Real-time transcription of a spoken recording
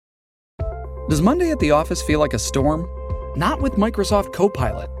Does Monday at the office feel like a storm? Not with Microsoft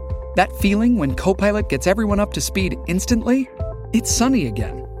Copilot. That feeling when Copilot gets everyone up to speed instantly? It's sunny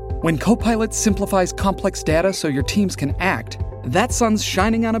again. When Copilot simplifies complex data so your teams can act, that sun's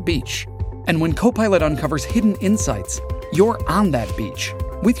shining on a beach. And when Copilot uncovers hidden insights, you're on that beach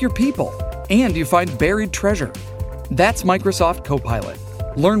with your people, and you find buried treasure. That's Microsoft Copilot.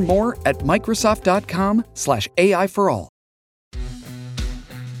 Learn more at Microsoft.com/AI for all.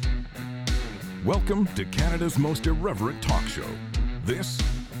 Welcome to Canada's most irreverent talk show. This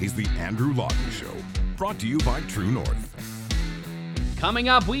is The Andrew Lawton Show, brought to you by True North. Coming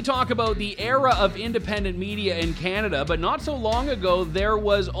up, we talk about the era of independent media in Canada, but not so long ago, there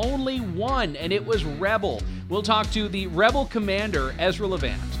was only one, and it was Rebel. We'll talk to the Rebel commander, Ezra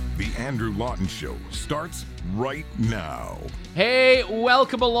Levant. The Andrew Lawton Show starts right now. Hey,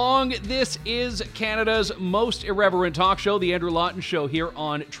 welcome along. This is Canada's most irreverent talk show, The Andrew Lawton Show, here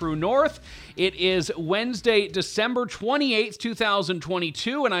on True North. It is Wednesday, December 28th,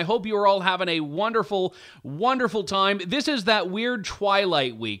 2022, and I hope you are all having a wonderful, wonderful time. This is that weird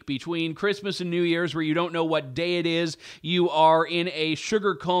twilight week between Christmas and New Year's where you don't know what day it is. You are in a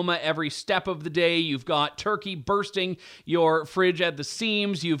sugar coma every step of the day. You've got turkey bursting your fridge at the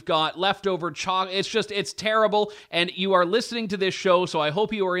seams. You've got leftover chocolate. It's terrible, and you are listening to this show, so I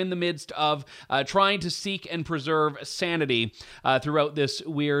hope you are in the midst of trying to seek and preserve sanity throughout this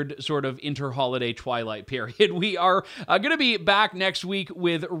weird sort of inter-holiday twilight period. We are going to be back next week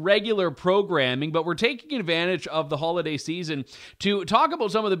with regular programming, but we're taking advantage of the holiday season to talk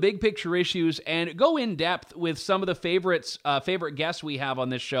about some of the big picture issues and go in depth with some of the favorite guests we have on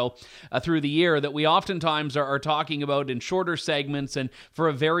this show through the year that we oftentimes are talking about in shorter segments and for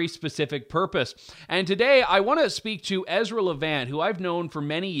a very specific purpose. And today I want to speak to Ezra Levant, who I've known for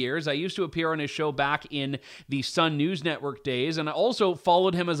many years. I used to appear on his show back in the Sun News Network days, and I also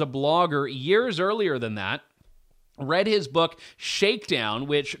followed him as a blogger years earlier than that. Read his book, Shakedown,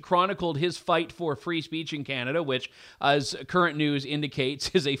 which chronicled his fight for free speech in Canada, which, as current news indicates,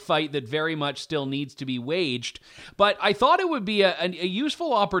 is a fight that very much still needs to be waged. But I thought it would be a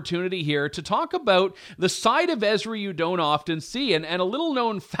useful opportunity here to talk about the side of Ezra you don't often see. And a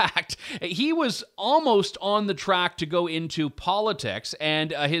little-known fact, he was almost on the track to go into politics,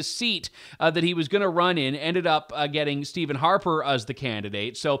 and his seat that he was going to run in ended up getting Stephen Harper as the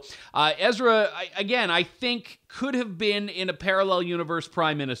candidate. So Ezra, again, I think could have been in a parallel universe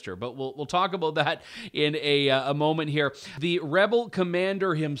prime minister, but we'll talk about that in a moment here. The Rebel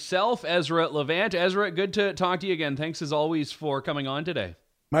commander himself, Ezra Levant. Ezra, good to talk to you again. Thanks as always for coming on today.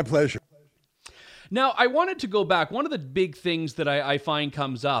 My pleasure. Now, I wanted to go back. One of the big things that I find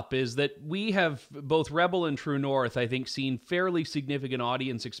comes up is that we have, both Rebel and True North, I think, seen fairly significant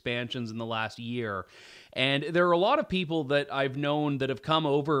audience expansions in the last year. And there are a lot of people that I've known that have come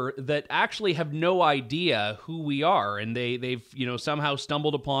over that actually have no idea who we are, and they've somehow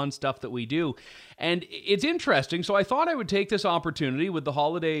stumbled upon stuff that we do. And it's interesting, so I thought I would take this opportunity with the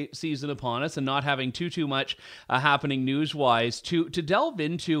holiday season upon us and not having too much happening news-wise to delve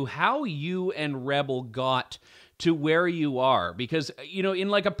into how you and Rebel got to where you are, because, in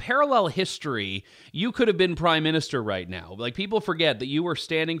like a parallel history, you could have been prime minister right now. Like, people forget that you were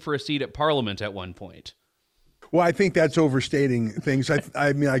standing for a seat at Parliament at one point. Well, I think that's overstating things.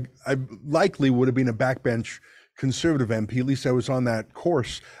 I mean, I likely would have been a backbench Conservative MP. At least I was on that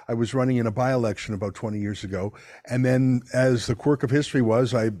course. I was running in a by-election about 20 years ago. And then, as the quirk of history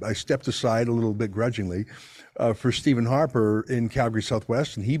was, I stepped aside a little bit grudgingly for Stephen Harper in Calgary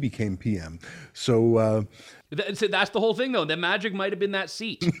Southwest, and he became PM. So that's the whole thing, though. The magic might have been that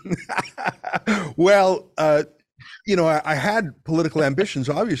seat. Well, I had political ambitions.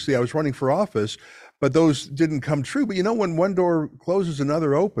 Obviously, I was running for office, but those didn't come true. But when one door closes,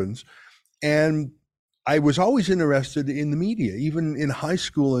 another opens. And I was always interested in the media. Even in high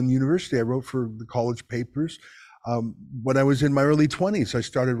school and university, I wrote for the college papers. When I was in my early 20s, I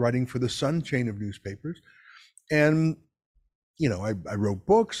started writing for the Sun chain of newspapers. And, I wrote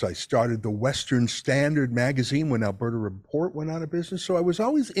books. I started the Western Standard magazine when Alberta Report went out of business. So I was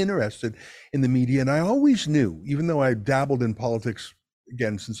always interested in the media. And I always knew, even though I dabbled in politics,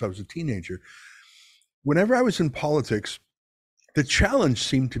 again, since I was a teenager, whenever I was in politics, the challenge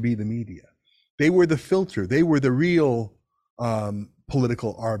seemed to be the media. They were the filter. They were the real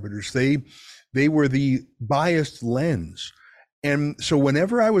political arbiters. They were the biased lens. And so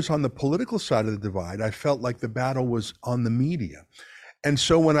whenever I was on the political side of the divide, I felt like the battle was on the media. And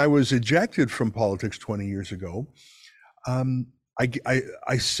so when I was ejected from politics 20 years ago,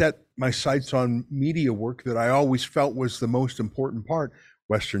 I set my sights on media work that I always felt was the most important part: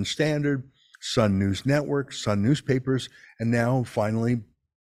 Western Standard, Sun News Network, Sun newspapers, and now finally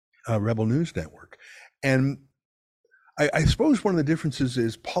Rebel News Network. And I suppose one of the differences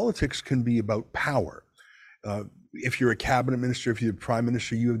is politics can be about power. If you're a cabinet minister, if you're the prime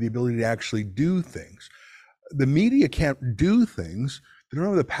minister, you have the ability to actually do things. The media can't do things. They don't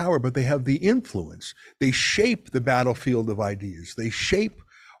have the power, but they have the influence. They shape the battlefield of ideas. They shape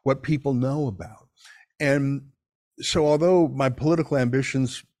what people know about. And so although my political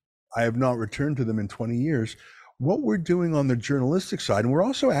ambitions, I have not returned to them in 20 years, what we're doing on the journalistic side, and we're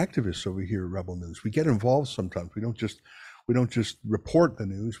also activists over here at Rebel News. We get involved sometimes. We don't just report the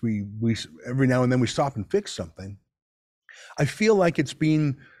news. We every now and then we stop and fix something. I feel like it's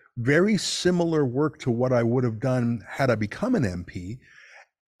been very similar work to what I would have done had I become an MP,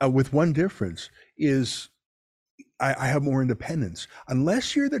 with one difference is I have more independence.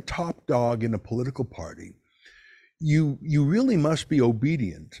 Unless you're the top dog in a political party, you really must be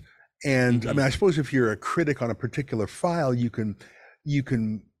obedient. And I mean, I suppose if you're a critic on a particular file, you can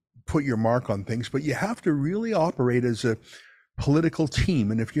put your mark on things, but you have to really operate as a political team.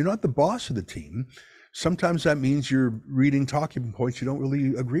 And if you're not the boss of the team, sometimes that means you're reading talking points you don't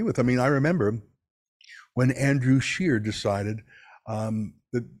really agree with. I mean, I remember when Andrew Scheer decided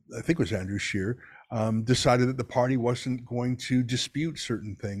that, I think it was Andrew Scheer, decided that the party wasn't going to dispute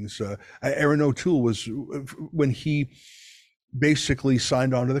certain things. Aaron O'Toole was, when he basically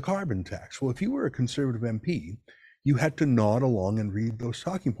signed on to the carbon tax. Well, if you were a Conservative MP, you had to nod along and read those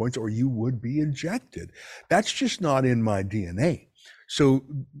talking points or you would be ejected. That's just not in my DNA. So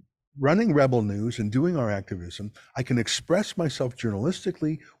running Rebel News and doing our activism, I can express myself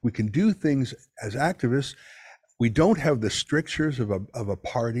journalistically. We can do things as activists. We don't have the strictures of a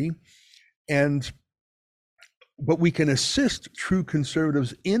party, but we can assist true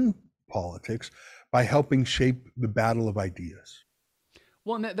conservatives in politics by helping shape the battle of ideas.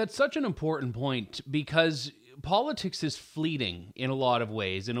 Well, and that's such an important point because politics is fleeting in a lot of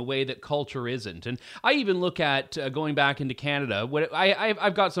ways, in a way that culture isn't. And I even look at going back into Canada.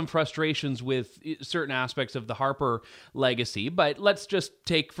 I've got some frustrations with certain aspects of the Harper legacy, but let's just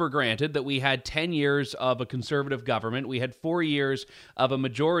take for granted that we had 10 years of a Conservative government. We had 4 years of a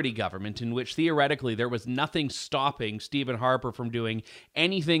majority government in which theoretically there was nothing stopping Stephen Harper from doing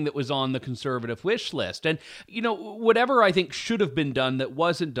anything that was on the Conservative wish list. And, you know, whatever I think should have been done that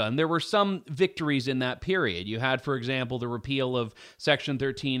wasn't done, there were some victories in that period. You had, for example, the repeal of Section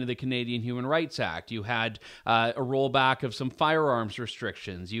 13 of the Canadian Human Rights Act. You had a rollback of some firearms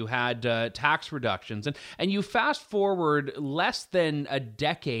restrictions. You had tax reductions. And you fast forward less than a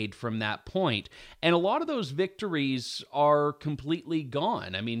decade from that point, and a lot of those victories are completely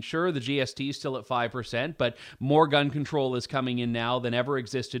gone. I mean, sure, the GST is still at 5%, but more gun control is coming in now than ever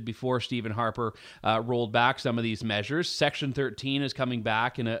existed before Stephen Harper rolled back some of these measures. Section 13 is coming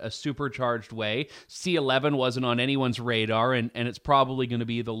back in a supercharged way. C-11 wasn't on anyone's radar, and it's probably going to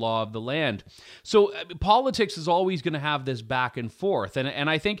be the law of the land. So politics is always going to have this back and forth. And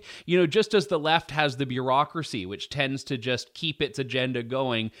I think, you know, just as the left has the bureaucracy, which tends to just keep its agenda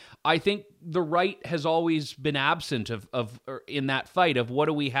going, I think the right has always been absent of in that fight of what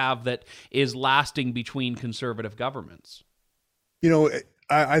do we have that is lasting between conservative governments. You know,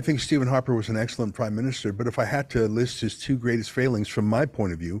 I think Stephen Harper was an excellent prime minister, but if I had to list his two greatest failings from my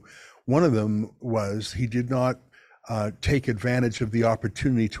point of view, one of them was he did not take advantage of the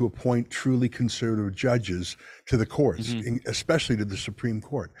opportunity to appoint truly conservative judges to the courts, especially to the Supreme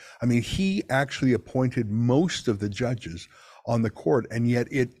Court. I mean, he actually appointed most of the judges on the court, and yet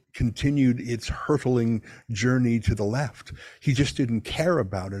it continued its hurtling journey to the left. He just didn't care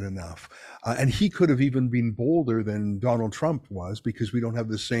about it enough. And he could have even been bolder than Donald Trump was, because we don't have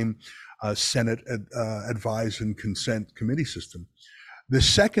the same Senate advise and consent committee system. The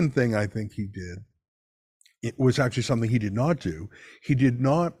second thing I think he did, it was actually something he did not do. He did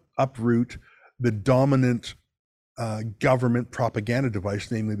not uproot the dominant government propaganda device,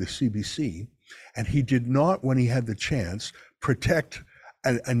 namely the CBC. And he did not, when he had the chance, protect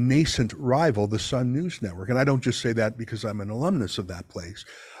a nascent rival, the Sun News Network. And I don't just say that because I'm an alumnus of that place.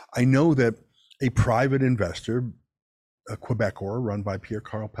 I know that a private investor, a Quebecor run by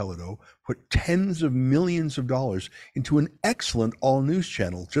Pierre-Carl Pelleteau, put tens of millions of dollars into an excellent all-news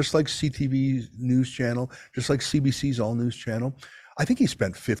channel, just like CTV's news channel, just like CBC's all-news channel. I think he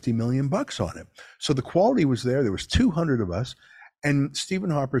spent $50 million on it. So the quality was there. There was 200 of us. And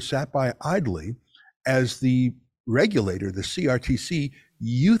Stephen Harper sat by idly as the regulator, the CRTC,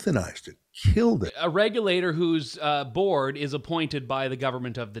 euthanized it, killed it. A regulator whose board is appointed by the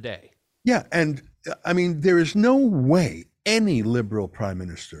government of the day. Yeah, and I mean, there is no way any liberal prime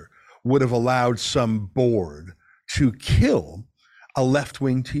minister would have allowed some board to kill a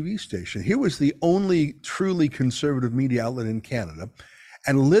left-wing TV station. Here was the only truly conservative media outlet in Canada,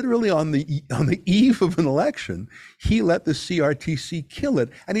 And literally on the eve of an election, he let the CRTC kill it,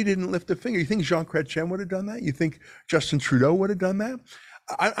 and he didn't lift a finger. You think Jean Chrétien would have done that? You think Justin Trudeau would have done that?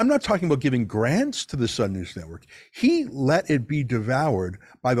 I'm not talking about giving grants to the Sun News Network. He let it be devoured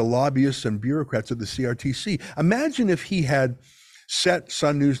by the lobbyists and bureaucrats of the CRTC. Imagine if he had set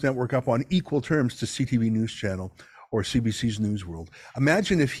Sun News Network up on equal terms to CTV News Channel or CBC's News World.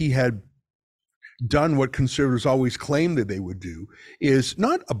 Imagine if he had done what conservatives always claimed that they would do, is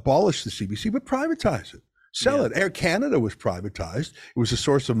not abolish the CBC, but privatize it. Sell it. Air Canada was privatized. It was a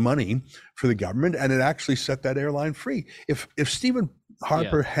source of money for the government, and it actually set that airline free. If Stephen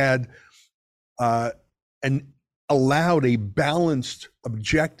Harper had allowed a balanced,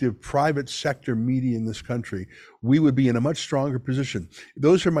 objective, private sector media in this country, we would be in a much stronger position.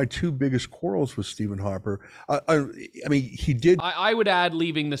 Those are my two biggest quarrels with Stephen Harper. I mean, he did. I would add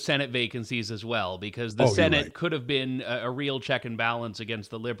leaving the Senate vacancies as well, because the Senate could have been a real check and balance against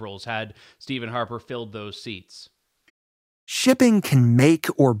the Liberals had Stephen Harper filled those seats. Shipping can make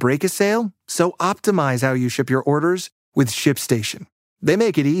or break a sale, so optimize how you ship your orders with ShipStation. They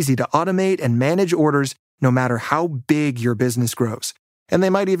make it easy to automate and manage orders no matter how big your business grows. And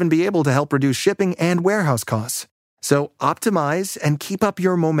they might even be able to help reduce shipping and warehouse costs. So optimize and keep up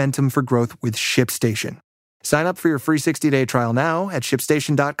your momentum for growth with ShipStation. Sign up for your free 60-day trial now at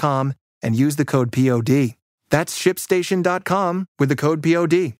ShipStation.com and use the code POD. That's ShipStation.com with the code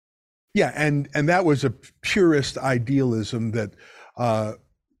POD. Yeah, and that was a purist idealism that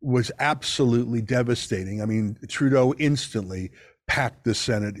was absolutely devastating. I mean, Trudeau instantly packed the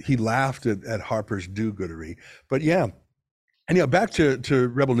Senate. He laughed at Harper's do-goodery. But yeah, anyhow, back to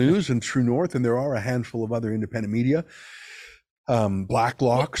Rebel News and True North, and there are a handful of other independent media.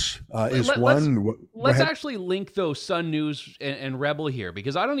 Blacklocks is one. Let's actually link those Sun News and Rebel here,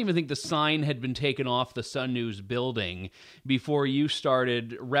 because I don't even think the sign had been taken off the Sun News building before you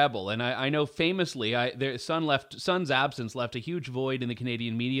started Rebel. And I know famously, Sun's absence left a huge void in the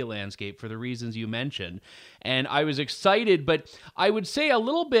Canadian media landscape for the reasons you mentioned. And I was excited, but I would say a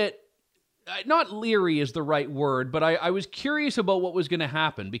little bit, not leery is the right word, but I was curious about what was going to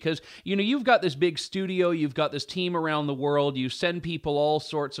happen, because, you know, you've got this big studio, you've got this team around the world, you send people all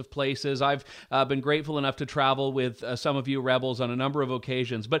sorts of places. I've been grateful enough to travel with some of you Rebels on a number of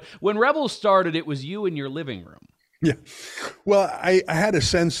occasions, but when Rebels started, it was you in your living room. Yeah. Well, I had a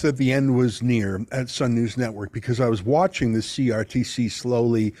sense that the end was near at Sun News Network, because I was watching the CRTC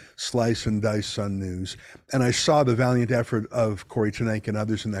slowly slice and dice Sun News, and I saw the valiant effort of Corey Tenake and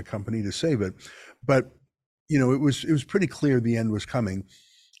others in that company to save it. But, you know, it was pretty clear the end was coming.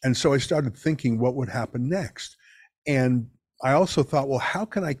 And so I started thinking what would happen next. And I also thought, well, how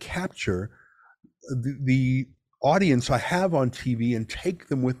can I capture the audience I have on TV and take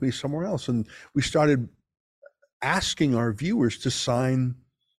them with me somewhere else? And we started asking our viewers to sign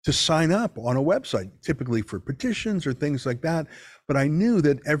up on a website, typically for petitions or things like that. But I knew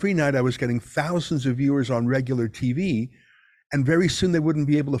that every night I was getting thousands of viewers on regular TV, and very soon they wouldn't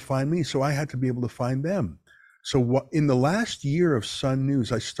be able to find me. So I had to be able to find them. So in the last year of Sun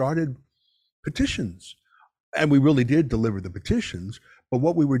News, I started petitions, and we really did deliver the petitions. But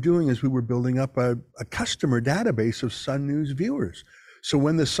what we were doing is we were building up a customer database of Sun News viewers. So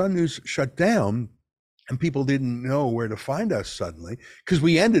when the Sun News shut down, and people didn't know where to find us suddenly, because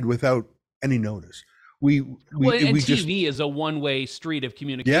we ended without any notice. TV is a one-way street of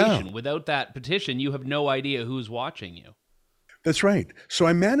communication. Yeah. Without that petition, you have no idea who's watching you. That's right. So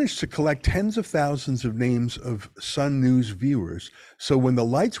I managed to collect tens of thousands of names of Sun News viewers. So when the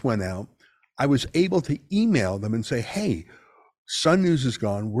lights went out, I was able to email them and say, hey, Sun News is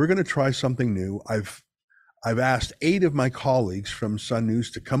gone. We're going to try something new. I've asked 8 of my colleagues from Sun News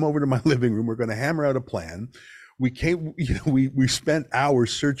to come over to my living room. We're going to hammer out a plan. We spent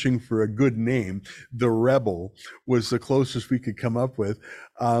hours searching for a good name. The Rebel was the closest we could come up with.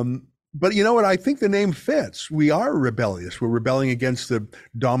 But you know what? I think the name fits. We are rebellious. We're rebelling against the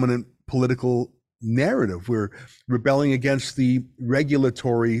dominant political narrative. We're rebelling against the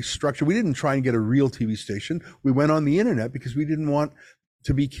regulatory structure. We didn't try and get a real TV station. We went on the internet because we didn't want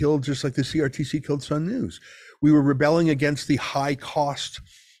to be killed just like the CRTC killed Sun News. We were rebelling against the high cost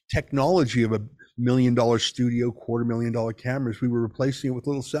technology of $1 million studio, $250,000 cameras. We were replacing it with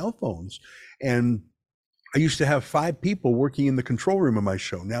little cell phones. And I used to have 5 people working in the control room of my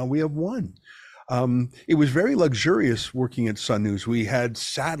show. Now we have 1. It was very luxurious working at Sun News. We had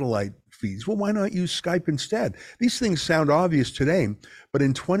satellite feeds. Well, why not use Skype instead? These things sound obvious today, but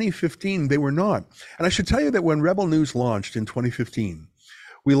in 2015, they were not. And I should tell you that when Rebel News launched in 2015,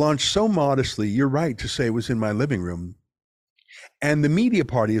 we launched so modestly, you're right to say it was in my living room. And the media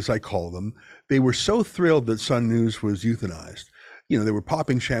party, as I call them, they were so thrilled that Sun News was euthanized. they were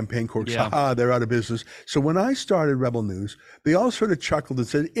popping champagne corks. Yeah. They're out of business. So when I started Rebel News, they all sort of chuckled and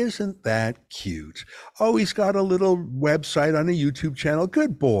said, isn't that cute? Oh, he's got a little website on a YouTube channel.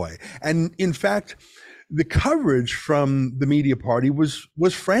 Good boy. And in fact, the coverage from the media party was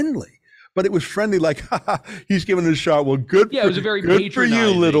friendly. But it was friendly, like, he's giving it a shot. Well, good it was a very good for you,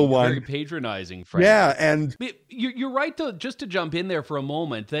 little one. Very patronizing, friend. Yeah, and you're right, though, just to jump in there for a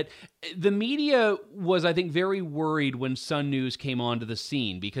moment, that the media was, I think, very worried when Sun News came onto the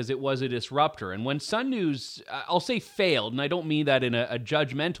scene because it was a disruptor. And when Sun News, I'll say failed, and I don't mean that in a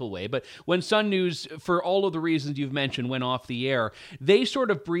judgmental way, but when Sun News, for all of the reasons you've mentioned, went off the air, they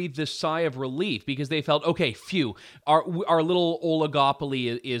sort of breathed this sigh of relief because they felt, okay, phew, our little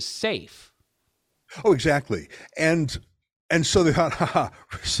oligopoly is safe. Oh, exactly. And so they thought,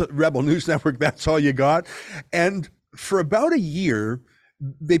 Rebel News Network, that's all you got. And for about a year,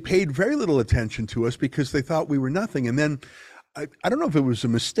 they paid very little attention to us because they thought we were nothing. And then I don't know if it was a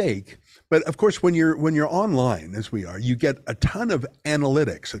mistake, but of course, when you're online, as we are, you get a ton of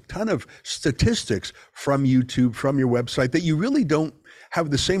analytics, a ton of statistics from YouTube, from your website that you really don't have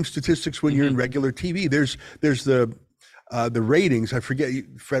the same statistics when you're in regular TV. There's the ratings, I forget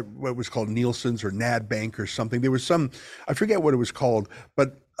what it was called, Nielsen's or NADBank or something. There was I forget what it was called,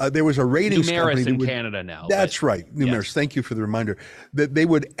 but there was a ratings company. Numeris in Canada now. That's right, Numeris. Yes. Thank you for the reminder. That they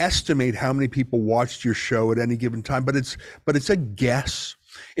would estimate how many people watched your show at any given time, but it's a guess.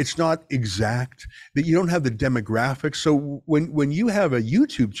 It's not exact. That you don't have the demographics. So when you have a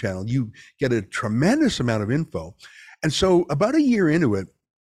YouTube channel, you get a tremendous amount of info. And so about a year into it,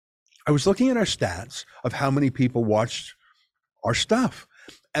 I was looking at our stats of how many people watched our stuff.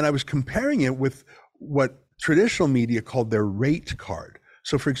 And I was comparing it with what traditional media called their rate card.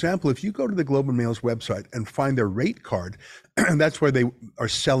 So for example, if you go to the Globe and Mail's website and find their rate card, and that's where they are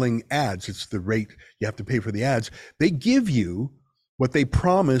selling ads, it's the rate you have to pay for the ads, they give you what they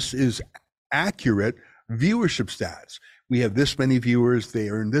promise is accurate viewership stats. We have this many viewers, they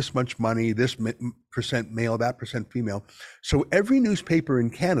earn this much money, this percent male, that percent female. So every newspaper in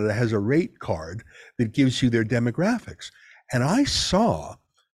Canada has a rate card that gives you their demographics. And I saw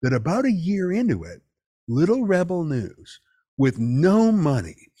that about a year into it, Little Rebel News, with no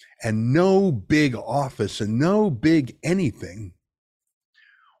money and no big office and no big anything,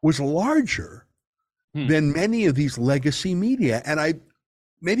 was larger than many of these legacy media. And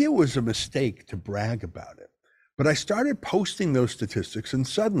maybe it was a mistake to brag about it, but I started posting those statistics, and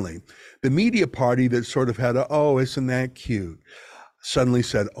suddenly the media party that sort of had isn't that cute, suddenly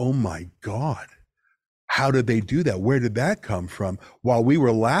said, oh my God, how did they do that? Where did that come from? While we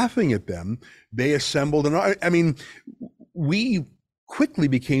were laughing at them, they assembled we quickly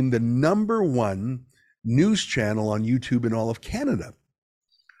became the #1 news channel on YouTube in all of Canada.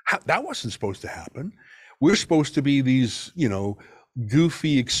 That wasn't supposed to happen. We're supposed to be these,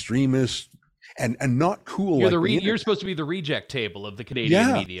 goofy extremists and not cool. You're supposed to be the reject table of the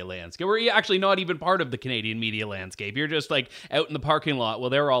Canadian media landscape. We're actually not even part of the Canadian media landscape. You're just like out in the parking lot while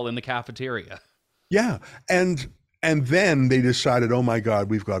they're all in the cafeteria. Yeah. And then they decided, oh my God,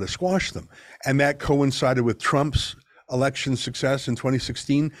 we've got to squash them. And that coincided with Trump's election success in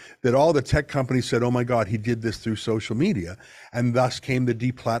 2016, that all the tech companies said, oh my God, he did this through social media. And thus came the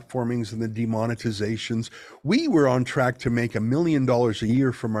deplatformings and the demonetizations. We were on track to make $1 million a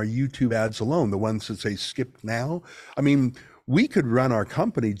year from our YouTube ads alone, the ones that say skip now. I mean, we could run our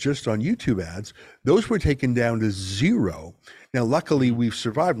company just on YouTube ads. Those were taken down to zero. Now, luckily, we've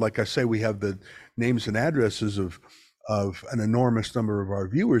survived. Like I say, we have the names and addresses of an enormous number of our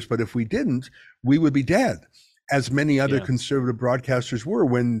viewers. But if we didn't, we would be dead, as many other conservative broadcasters were.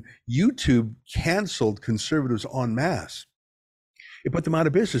 When YouTube canceled conservatives en masse, it put them out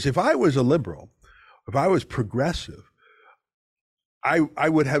of business. If I was a liberal, if I was progressive, I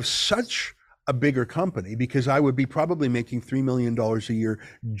would have such a bigger company, because I would be probably making $3 million a year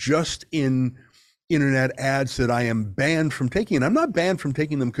just in internet ads that I am banned from taking. And I'm not banned from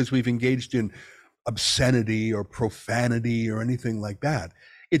taking them because we've engaged in obscenity or profanity or anything like that.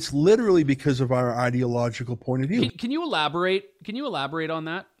 It's literally because of our ideological point of view. Can you elaborate? Can you elaborate on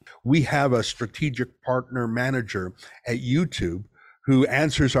that? We have a strategic partner manager at YouTube who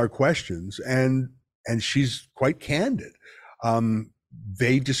answers our questions, and she's quite candid.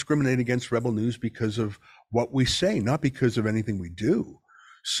 They discriminate against Rebel News because of what we say, not because of anything we do.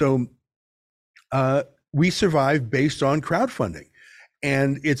 So we survive based on crowdfunding,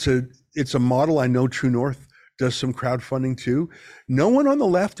 and it's a model. I know True North does some crowdfunding too. No one on the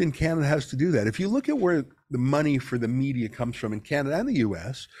left in Canada has to do that. If you look at where the money for the media comes from in Canada and the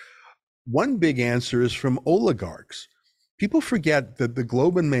US, one big answer is from oligarchs, People forget that the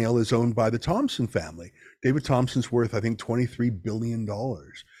Globe and Mail is owned by the Thompson family. David Thompson's worth, I think, $23 billion.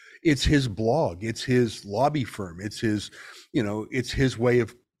 It's his blog. It's his lobby firm. It's his way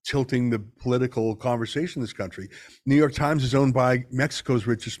of tilting the political conversation in this country. New York Times is owned by Mexico's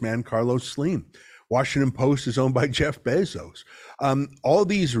richest man, Carlos Slim. Washington Post is owned by Jeff Bezos. All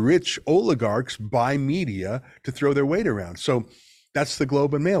these rich oligarchs buy media to throw their weight around. So that's the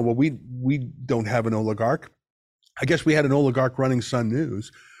Globe and Mail. Well, we don't have an oligarch. I guess we had an oligarch running Sun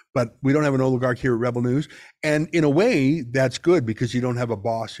News, but we don't have an oligarch here at Rebel News. And in a way, that's good because you don't have a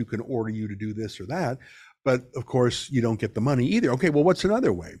boss who can order you to do this or that. But of course, you don't get the money either. Okay, well, what's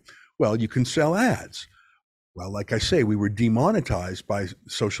another way? Well, you can sell ads. Well, like I say, we were demonetized by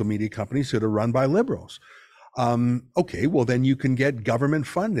social media companies that are run by liberals. Okay, well, then you can get government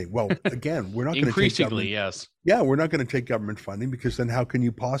funding. Well, again, we're not going to take increasingly, yes. Yeah, we're not going to take government funding because then how can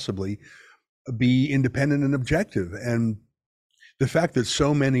you possibly be independent and objective? And the fact that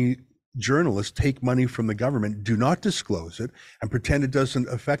so many journalists take money from the government, do not disclose it, and pretend it doesn't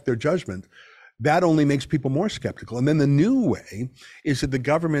affect their judgment, that only makes people more skeptical. And then the new way is that the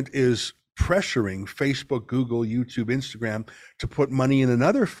government is pressuring Facebook, Google, YouTube, Instagram to put money in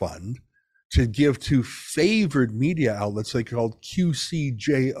another fund to give to favored media outlets they called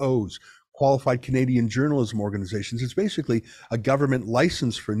QCJOs, Qualified Canadian Journalism Organizations. It's basically a government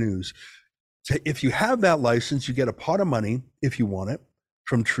license for news. If you have that license, you get a pot of money, if you want it,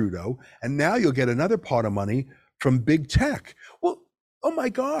 from Trudeau, and now you'll get another pot of money from big tech. Well, oh my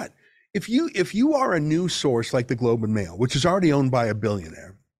God. If you are a news source like the Globe and Mail, which is already owned by a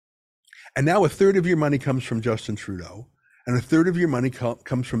billionaire, and now a third of your money comes from Justin Trudeau, and a third of your money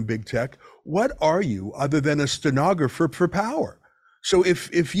comes from big tech, what are you other than a stenographer for power? So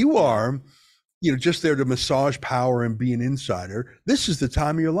if you are, just there to massage power and be an insider, this is the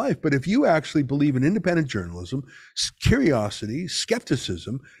time of your life. But if you actually believe in independent journalism, curiosity,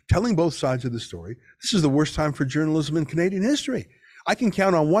 skepticism, telling both sides of the story, this is the worst time for journalism in Canadian history. I can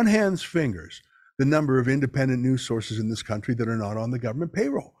count on one hand's fingers the number of independent news sources in this country that are not on the government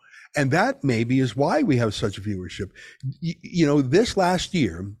payroll. And that maybe is why we have such viewership. This last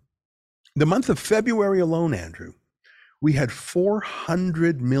year, the month of February alone, Andrew, we had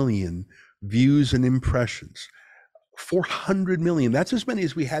 400 million views and impressions. 400 million. That's as many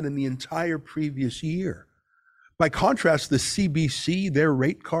as we had in the entire previous year. By contrast, the CBC, their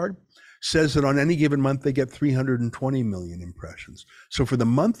rate card, says that on any given month, they get 320 million impressions. So for the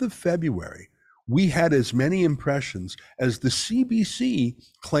month of February, we had as many impressions as the CBC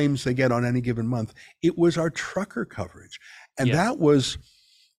claims they get on any given month. It was our trucker coverage. And yes. That was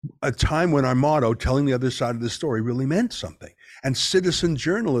a time when our motto, telling the other side of the story, really meant something. And citizen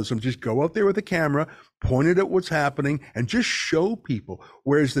journalism, just go out there with a camera, point it at what's happening, and just show people.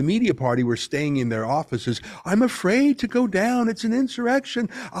 Whereas the media party were staying in their offices, I'm afraid to go down. It's an insurrection.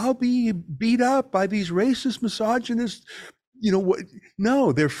 I'll be beat up by these racist, misogynist.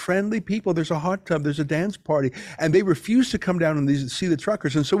 No, they're friendly people. There's a hot tub, there's a dance party, and they refuse to come down and see the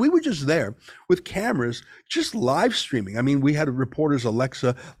truckers. And so we were just there with cameras, just live streaming. I mean, we had reporters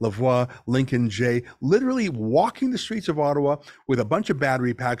Alexa Lavoie, Lincoln Jay, literally walking the streets of Ottawa with a bunch of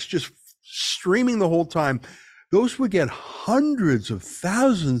battery packs, just streaming the whole time. Those would get hundreds of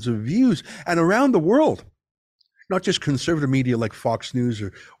thousands of views, and around the world. Not just conservative media like Fox News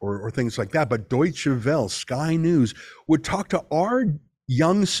or things like that, but Deutsche Welle, Sky News would talk to our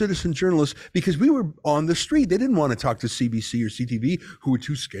young citizen journalists because we were on the street. They didn't want to talk to CBC or CTV, who were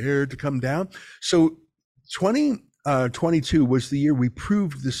too scared to come down. So 2022 was the year we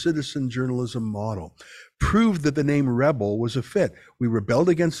proved the citizen journalism model, proved that the name Rebel was a fit. We rebelled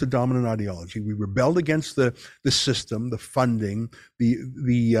against the dominant ideology. We rebelled against the system, the funding,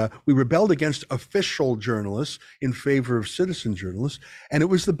 we rebelled against official journalists in favor of citizen journalists. And it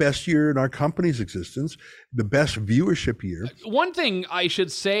was the best year in our company's existence, the best viewership year. One thing I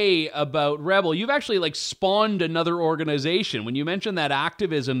should say about Rebel, you've actually spawned another organization. When you mentioned that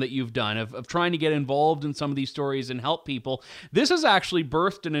activism that you've done of trying to get involved in some of these stories and help people, this has actually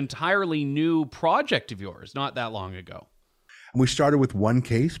birthed an entirely new project of yours not that long ago. And we started with one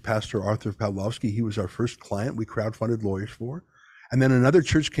case, Pastor Arthur Pawlowski. He was our first client we crowdfunded lawyers for. And then another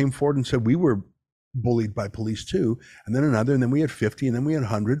church came forward and said, we were bullied by police too. And then another, and then we had 50, and then we had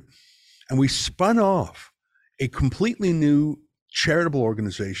 100. And we spun off a completely new charitable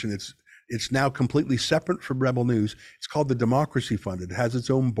organization. It's now completely separate from Rebel News. It's called the Democracy Fund. It has its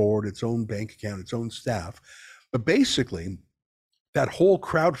own board, its own bank account, its own staff. But basically, that whole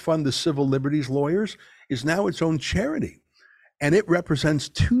crowdfund the civil liberties lawyers is now its own charity. And it represents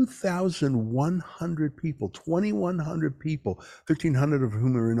 2,100 people, 2,100 people, 1,300 of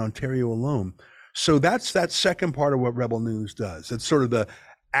whom are in Ontario alone. So that's that second part of what Rebel News does. It's sort of the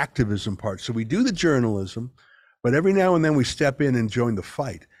activism part. So we do the journalism, but every now and then we step in and join the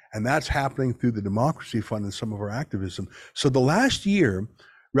fight. And that's happening through the Democracy Fund and some of our activism. So the last year,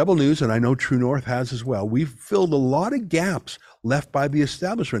 Rebel News, and I know True North has as well, we've filled a lot of gaps left by the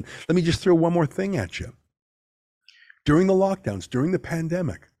establishment. Let me just throw one more thing at you. During the lockdowns, during the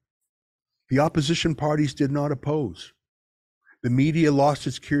pandemic, the opposition parties did not oppose. The media lost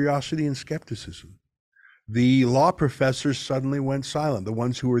its curiosity and skepticism. The law professors suddenly went silent. The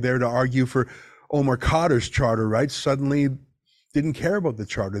ones who were there to argue for Omar Khadr's charter rights suddenly didn't care about the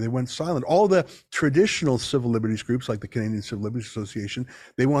charter. They went silent. All the traditional civil liberties groups, like the Canadian Civil Liberties Association,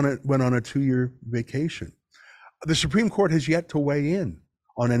 they went on a 2-year vacation. The Supreme Court has yet to weigh in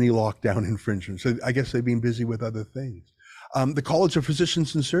on any lockdown infringement. So I guess they've been busy with other things. The College of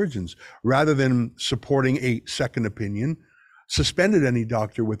Physicians and Surgeons, rather than supporting a second opinion, suspended any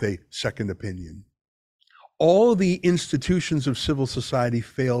doctor with a second opinion. All the institutions of civil society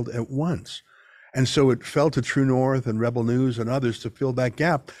failed at once. And so it fell to True North and Rebel News and others to fill that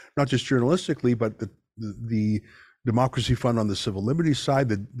gap, not just journalistically, but the Democracy Fund on the civil liberties side,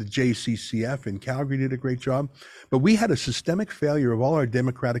 the JCCF in Calgary did a great job. But we had a systemic failure of all our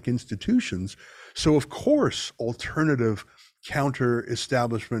democratic institutions. So of course, alternative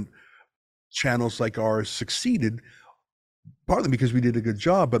counter-establishment channels like ours succeeded, partly because we did a good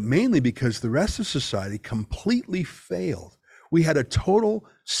job, but mainly because the rest of society completely failed. We had a total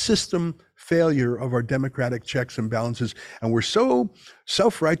system failure of our democratic checks and balances, and we're so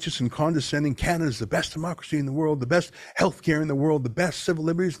self-righteous and condescending. Canada's the best democracy in the world, the best healthcare in the world, the best civil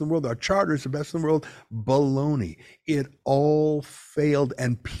liberties in the world, our charter is the best in the world. Baloney. It all failed,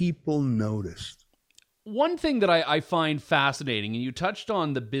 and people noticed. One thing that I find fascinating, and you touched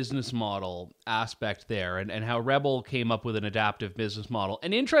on the business model aspect there and how Rebel came up with an adaptive business model.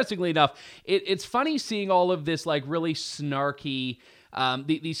 And interestingly enough, it's funny seeing all of this like really snarky,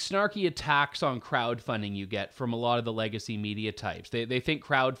 these snarky attacks on crowdfunding you get from a lot of the legacy media types. They think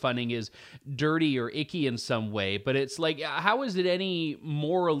crowdfunding is dirty or icky in some way, but it's like, how is it any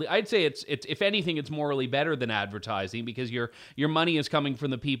morally? I'd say it's if anything, it's morally better than advertising because your money is coming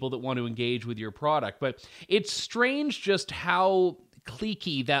from the people that want to engage with your product. But it's strange just how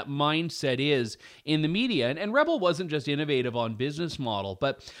cliquey that mindset is in the media. And Rebel wasn't just innovative on business model,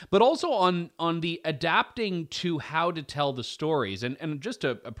 but also on the adapting to how to tell the stories. And just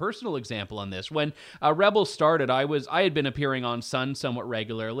a personal example on this, when Rebel started, I had been appearing on Sun somewhat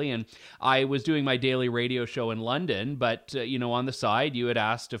regularly, and I was doing my daily radio show in London, but on the side, you had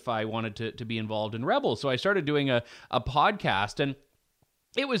asked if I wanted to be involved in Rebel. So I started doing a podcast, and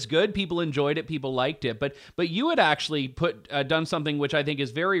it was good. People enjoyed it. People liked it. But you had actually done something which I think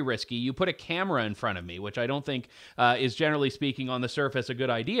is very risky. You put a camera in front of me, which I don't think is, generally speaking, on the surface a good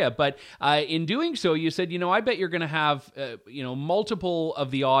idea. But in doing so, you said, I bet you're going to have multiple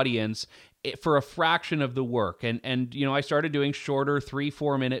of the audience for a fraction of the work. And I started doing shorter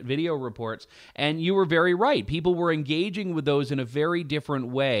 3-4 minute video reports, and you were very right. People were engaging with those in a very different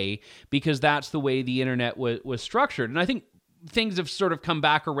way because that's the way the internet was structured. And I think things have sort of come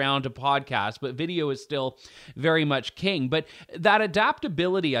back around to podcasts, but video is still very much king. But that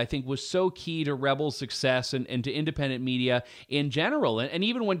adaptability, I think, was so key to Rebel's success and to independent media in general. And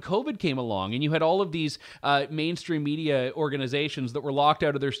even when COVID came along and you had all of these mainstream media organizations that were locked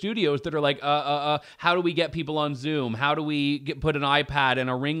out of their studios that are like, how do we get people on Zoom? How do we put an iPad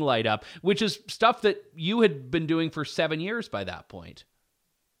and a ring light up? Which is stuff that you had been doing for 7 years by that point.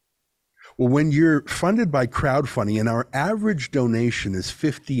 Well, when you're funded by crowdfunding, and our average donation is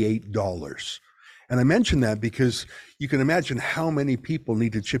 $58. And I mention that because you can imagine how many people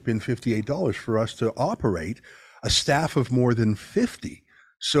need to chip in $58 for us to operate a staff of more than 50.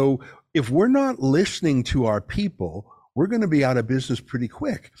 So if we're not listening to our people, we're going to be out of business pretty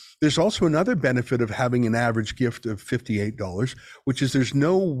quick. There's also another benefit of having an average gift of $58, which is there's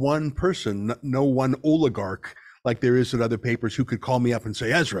no one person, no one oligarch like there is at other papers who could call me up and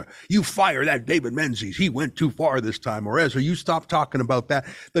say, Ezra, you fire that David Menzies. He went too far this time. Or Ezra, you stop talking about that.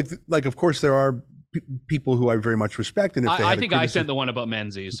 Like of course, there are people who I very much respect. And if they I think I sent the one about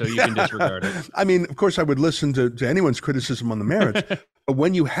Menzies, so you can disregard it. I mean, of course, I would listen to anyone's criticism on the merits. But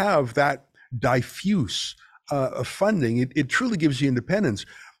when you have that diffuse funding, it truly gives you independence.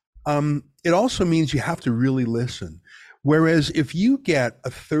 It also means you have to really listen. Whereas if you get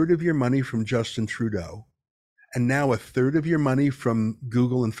a third of your money from Justin Trudeau, and now a third of your money from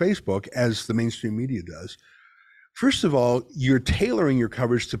Google and Facebook, as the mainstream media does, first of all, you're tailoring your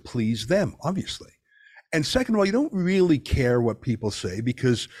coverage to please them, obviously. And second of all, you don't really care what people say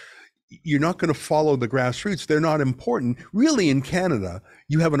because you're not going to follow the grassroots. They're not important. Really, in Canada,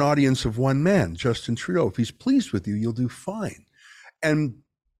 you have an audience of one man, Justin Trudeau. If he's pleased with you, you'll do fine. And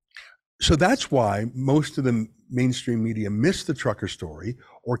so that's why most of the mainstream media missed the trucker story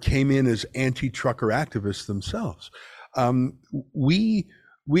or came in as anti-trucker activists themselves.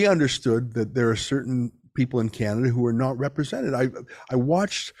 We understood that there are certain people in Canada who are not represented. I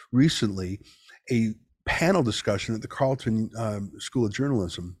watched recently a panel discussion at the Carleton School of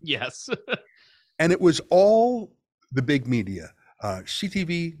Journalism. Yes. And it was all the big media,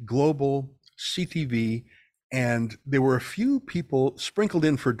 CTV, Global, CTV, and there were a few people sprinkled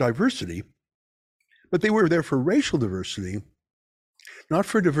in for diversity, but they were there for racial diversity, not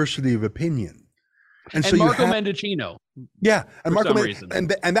for diversity of opinion. And so Marco Mendicino. Yeah, and for Marco some reason.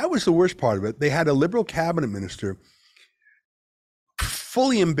 And that was the worst part of it. They had a Liberal cabinet minister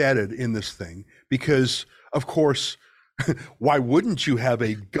fully embedded in this thing because, of course, why wouldn't you have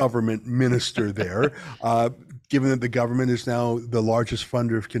a government minister there, given that the government is now the largest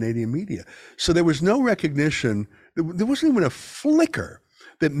funder of Canadian media? So there was no recognition. There wasn't even a flicker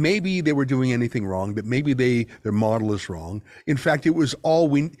that maybe they were doing anything wrong, that maybe their model is wrong. In fact, it was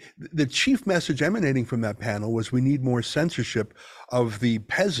the chief message emanating from that panel was we need more censorship of the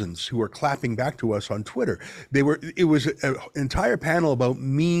peasants who are clapping back to us on Twitter. It was an entire panel about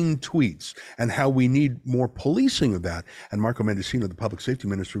mean tweets and how we need more policing of that. And Marco Mendicino, the public safety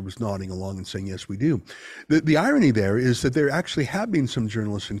minister, was nodding along and saying, yes, we do. The irony there is that there actually have been some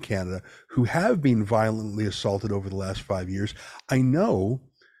journalists in Canada who have been violently assaulted over the last 5 years. I know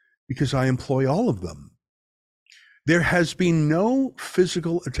because I employ all of them. There has been no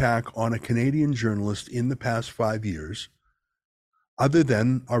physical attack on a Canadian journalist in the past 5 years, other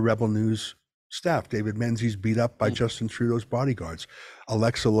than our Rebel News staff. David Menzies beat up by Justin Trudeau's bodyguards.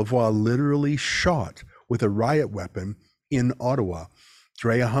 Alexa Lavoie literally shot with a riot weapon in Ottawa.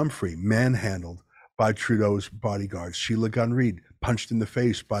 Drea Humphrey manhandled by Trudeau's bodyguards. Sheila Gunn-Reid punched in the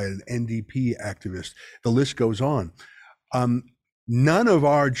face by an NDP activist. The list goes on. None of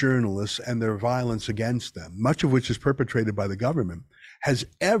our journalists and their violence against them, much of which is perpetrated by the government, has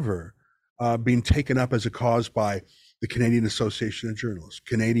ever been taken up as a cause by the Canadian Association of Journalists,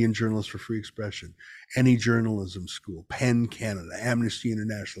 Canadian Journalists for Free Expression, any journalism school, PEN Canada, Amnesty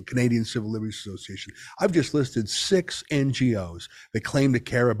International, Canadian Civil Liberties Association. I've just listed 6 NGOs that claim to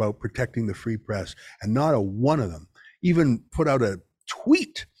care about protecting the free press, and not a one of them even put out a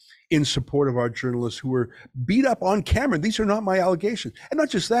tweet in support of our journalists who were beat up on camera. These are not my allegations. And not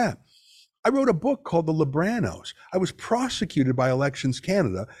just that. I wrote a book called The Libranos. I was prosecuted by Elections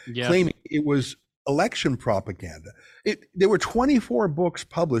Canada, claiming it was election propaganda. There were 24 books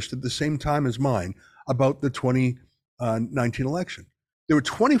published at the same time as mine about the 2019 election. There were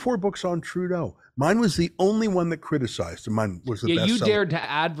 24 books on Trudeau. Mine was the only one that criticized, and mine was the best. Yeah, you dared to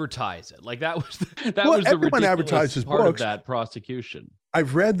advertise it. Like that was the everyone advertises part books. Of that prosecution.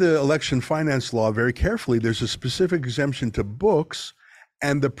 I've read the election finance law very carefully. There's a specific exemption to books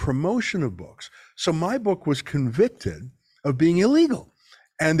and the promotion of books. So my book was convicted of being illegal.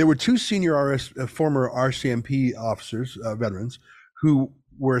 And there were 2 senior former RCMP officers, veterans, who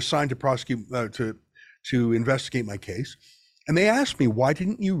were assigned to prosecute, to investigate my case. And they asked me, why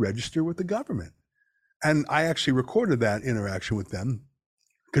didn't you register with the government? And I actually recorded that interaction with them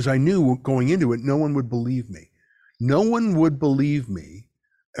because I knew going into it, no one would believe me. No one would believe me.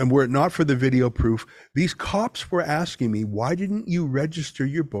 And were it not for the video proof, these cops were asking me, why didn't you register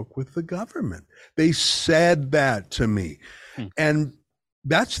your book with the government? They said that to me. And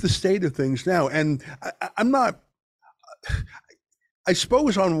that's the state of things now. And I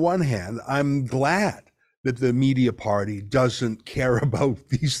suppose on one hand, I'm glad that the media party doesn't care about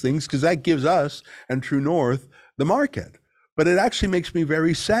these things because that gives us and True North the market. But it actually makes me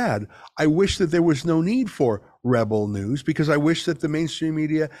very sad. I wish that there was no need for Rebel News because I wish that the mainstream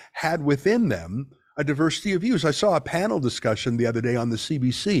media had within them a diversity of views. I saw a panel discussion the other day on the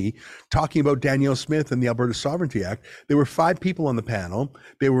CBC talking about Danielle Smith and the Alberta Sovereignty Act. There were 5 people on the panel.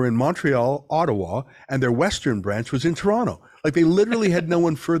 They were in Montreal, Ottawa, and their Western branch was in Toronto. Like they literally had no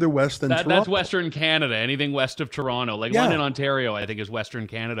one further west than Toronto. That's Western Canada, anything west of Toronto. Like London, Ontario, I think is Western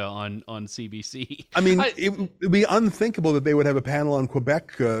Canada on CBC. I mean, it would be unthinkable that they would have a panel on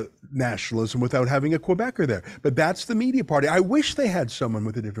Quebec nationalism without having a Quebecer there. But that's the media party. I wish they had someone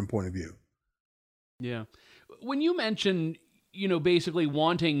with a different point of view. Yeah. When you mention basically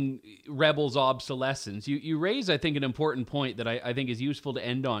wanting Rebel's obsolescence, you raise, I think, an important point that I think is useful to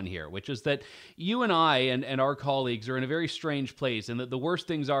end on here, which is that you and I and our colleagues are in a very strange place, and that the worse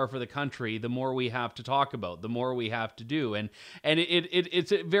things are for the country, the more we have to talk about, the more we have to do. And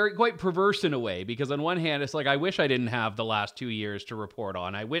it's very quite perverse in a way, because on one hand, it's like, I wish I didn't have the last 2 years to report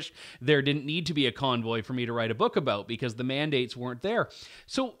on. I wish there didn't need to be a convoy for me to write a book about, because the mandates weren't there.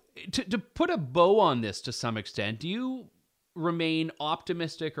 So to put a bow on this to some extent, do you remain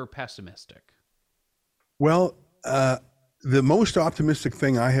optimistic or pessimistic? Well, the most optimistic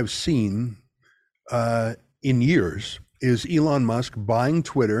thing I have seen in years is Elon Musk buying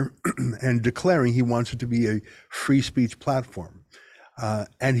Twitter and declaring he wants it to be a free speech platform.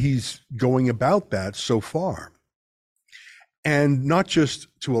 And he's going about that so far. And not just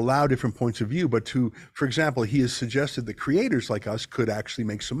to allow different points of view, but to, for example, he has suggested that creators like us could actually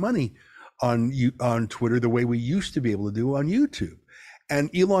make some money on Twitter the way we used to be able to do on YouTube.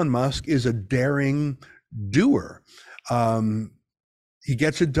 And Elon Musk is a daring doer. He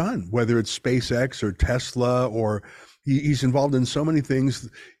gets it done, whether it's SpaceX or Tesla, or he's involved in so many things.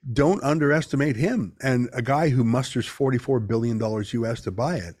 Don't underestimate him. And a guy who musters $44 billion US to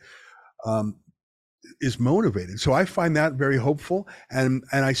buy it is motivated. So I find that very hopeful. And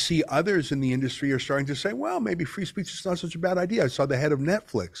I see others in the industry are starting to say, well, maybe free speech is not such a bad idea. I saw the head of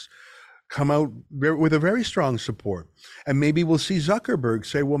Netflix come out with a very strong support. And maybe we'll see Zuckerberg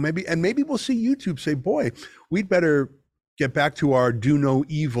say, well, maybe we'll see YouTube say, boy, we'd better get back to our do no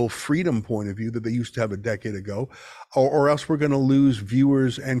evil freedom point of view that they used to have a decade ago, or else we're going to lose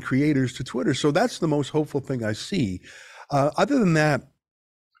viewers and creators to Twitter. So that's the most hopeful thing I see. Other than that,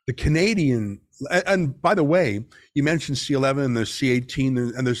 the Canadian, and by the way, you mentioned C11 and there's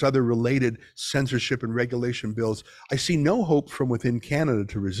C18 and there's other related censorship and regulation bills. I see no hope from within Canada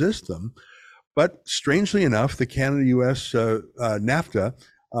to resist them. But strangely enough, the Canada-US NAFTA,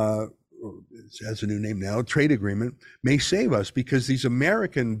 it has a new name now, trade agreement, may save us, because these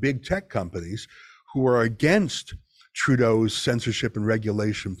American big tech companies who are against Trudeau's censorship and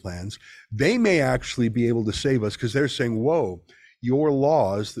regulation plans, they may actually be able to save us, because they're saying, whoa, your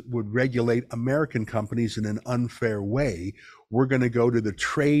laws that would regulate American companies in an unfair way, we're going to go to the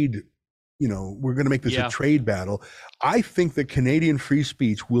trade, we're going to make this a trade battle. I think that Canadian free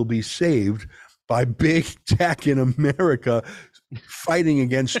speech will be saved by big tech in America fighting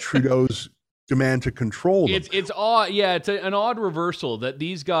against Trudeau's demand to control them. It's odd. Yeah, it's an odd reversal that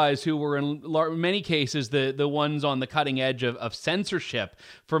these guys who were in many cases the ones on the cutting edge of censorship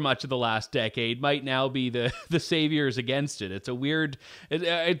for much of the last decade might now be the saviors against it. It's a weird.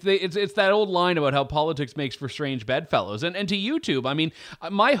 It's that old line about how politics makes for strange bedfellows. And to YouTube, I mean,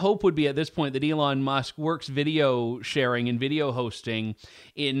 my hope would be at this point that Elon Musk works video sharing and video hosting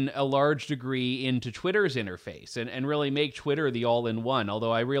in a large degree into Twitter's interface and really make Twitter the all-in-one.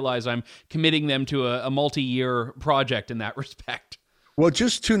 Although I realize I'm committing them to a multi-year project in that respect. Well,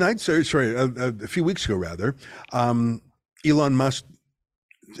 just a few weeks ago, rather, Elon Musk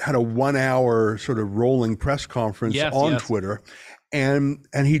had a 1 hour sort of rolling press conference on Twitter. And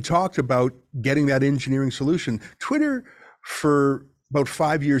he talked about getting that engineering solution. Twitter, for about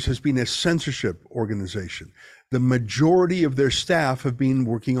 5 years, has been a censorship organization. The majority of their staff have been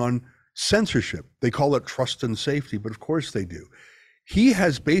working on censorship. They call it trust and safety, but of course they do. He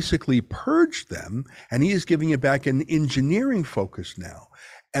has basically purged them, and he is giving it back an engineering focus now.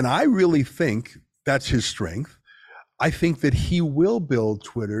 And I really think that's his strength. I think that he will build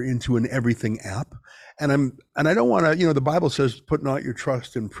Twitter into an everything app. And I don't want to, the Bible says, put not your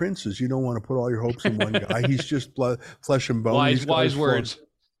trust in princes. You don't want to put all your hopes in one guy. He's just flesh and bone. Wise words.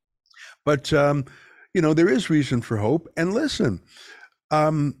 But, there is reason for hope. And listen,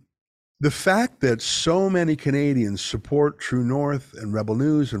 the fact that so many Canadians support True North and Rebel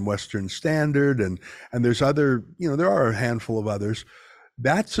News and Western Standard, and there's other, there are a handful of others,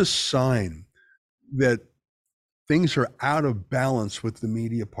 that's a sign that things are out of balance with the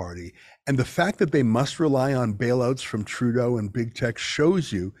media party. And the fact that they must rely on bailouts from Trudeau and big tech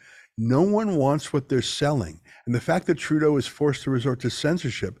shows you no one wants what they're selling. And the fact that Trudeau is forced to resort to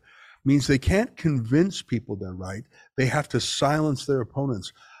censorship means they can't convince people they're right. They have to silence their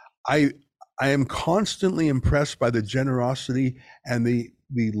opponents. I am constantly impressed by the generosity and the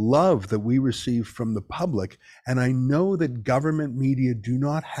love that we receive from the public. And I know that government media do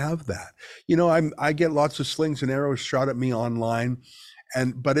not have that. I get lots of slings and arrows shot at me online,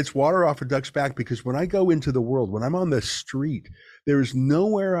 but it's water off a duck's back, because when I go into the world, when I'm on the street, there is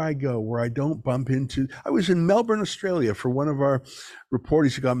nowhere I go where I don't bump into. I was in Melbourne, Australia for one of our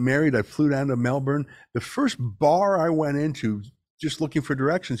reporters who got married. I flew down to Melbourne. The first bar I went into just looking for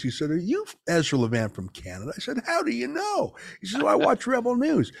directions. He said, "Are you Ezra Levant from Canada?" I said, "How do you know?" He said, "Well, I watch Rebel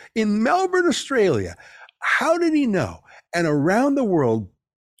News in Melbourne, Australia." How did he know? And around the world,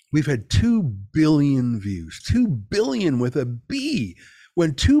 we've had 2 billion views, 2 billion with a B.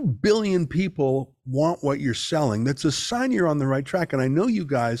 When 2 billion people want what you're selling, that's a sign you're on the right track. And I know you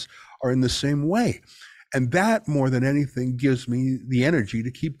guys are in the same way. And that, more than anything, gives me the energy to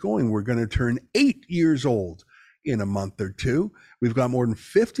keep going. We're going to turn 8 years old in a month or two. We've got more than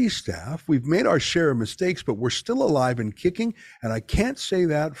 50 staff. We've made our share of mistakes, but we're still alive and kicking. And I can't say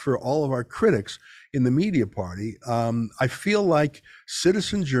that for all of our critics in the media party. I feel like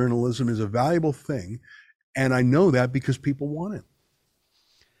citizen journalism is a valuable thing. And I know that because people want it.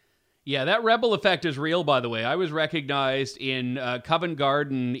 Yeah, that Rebel effect is real, by the way. I was recognized in Covent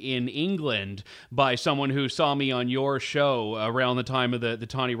Garden in England by someone who saw me on your show around the time of the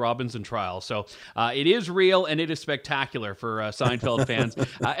Tawny Robinson trial. So it is real, and it is spectacular for Seinfeld fans.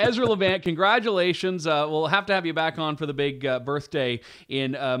 Ezra Levant, congratulations. We'll have to have you back on for the big birthday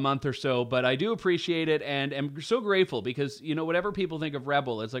in a month or so, but I do appreciate it, and am so grateful because, you know, whatever people think of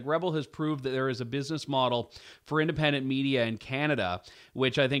Rebel, it's like Rebel has proved that there is a business model for independent media in Canada,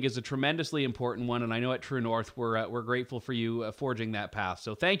 which I think is a tremendously important one, and I know at True North we're grateful for you forging that path.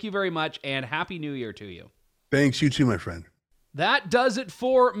 So thank you very much, and Happy New Year to you. Thanks, you too, my friend. That does it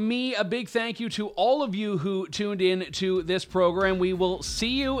for me. A big thank you to all of you who tuned in to this program. We will see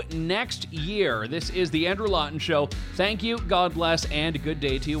you next year. This is The Andrew Lawton Show. Thank you, God bless, and good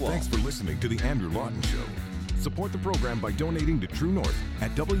day to you all. Thanks for listening to The Andrew Lawton Show. Support the program by donating to True North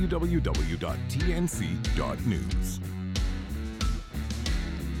at www.tnc.news.